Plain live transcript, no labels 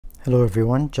Hello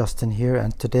everyone, Justin here,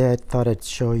 and today I thought I'd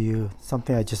show you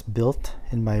something I just built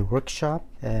in my workshop,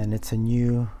 and it's a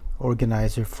new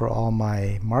organizer for all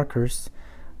my markers.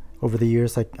 Over the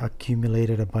years I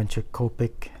accumulated a bunch of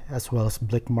Copic as well as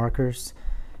Blick markers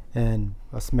and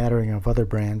a smattering of other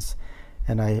brands,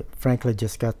 and I frankly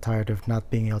just got tired of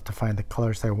not being able to find the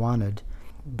colors I wanted.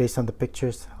 Based on the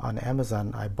pictures on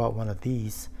Amazon, I bought one of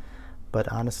these, but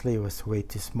honestly it was way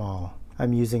too small.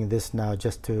 I'm using this now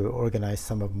just to organize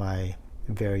some of my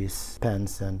various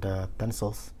pens and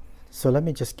pencils. So let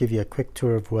me just give you a quick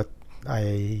tour of what I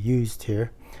used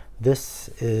here. This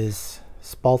is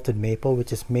spalted maple,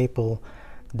 which is maple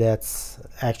that's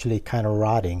actually kind of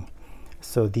rotting.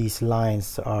 So these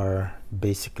lines are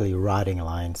basically rotting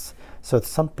lines. So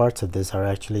some parts of this are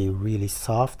actually really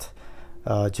soft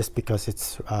just because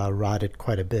it's rotted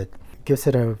quite a bit. It gives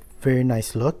it a very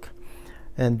nice look.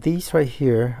 And these right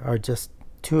here are just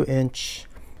 2-inch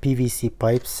PVC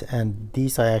pipes, and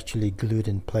these I actually glued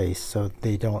in place so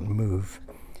they don't move.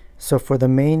 So for the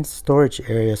main storage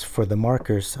areas for the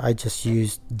markers, I just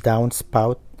used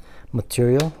downspout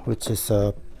material, which is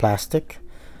plastic,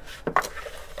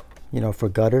 for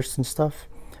gutters and stuff.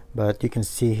 But you can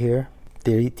see here,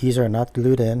 these are not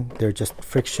glued in, they're just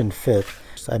friction fit.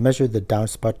 So I measured the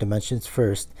downspout dimensions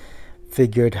first,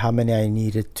 figured how many I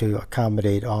needed to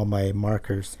accommodate all my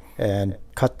markers, and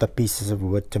cut the pieces of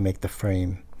wood to make the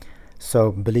frame.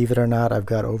 So believe it or not, I've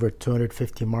got over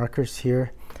 250 markers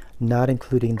here, not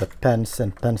including the pens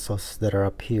and pencils that are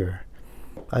up here.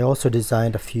 I also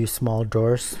designed a few small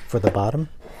drawers for the bottom,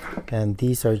 and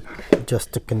these are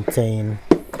just to contain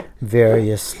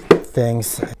various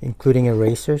things, including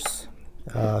erasers,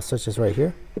 such as right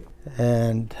here.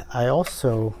 And I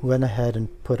also went ahead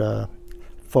and put a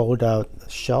fold out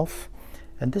shelf,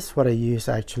 and this is what I use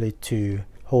actually to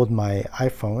hold my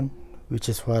iPhone, which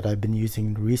is what I've been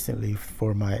using recently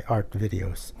for my art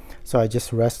videos. So I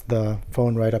just rest the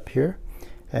phone right up here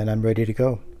and I'm ready to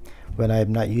go. When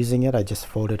I'm not using it, I just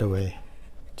fold it away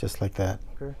just like that.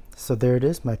 So there it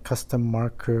is, my custom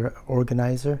marker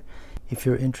organizer. If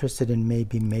you're interested in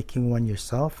maybe making one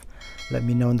yourself, let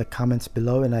me know in the comments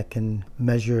below and I can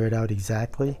measure it out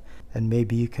exactly, and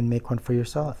maybe you can make one for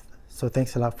yourself. So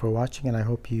thanks a lot for watching, and I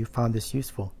hope you found this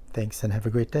useful. Thanks and have a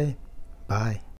great day. Bye.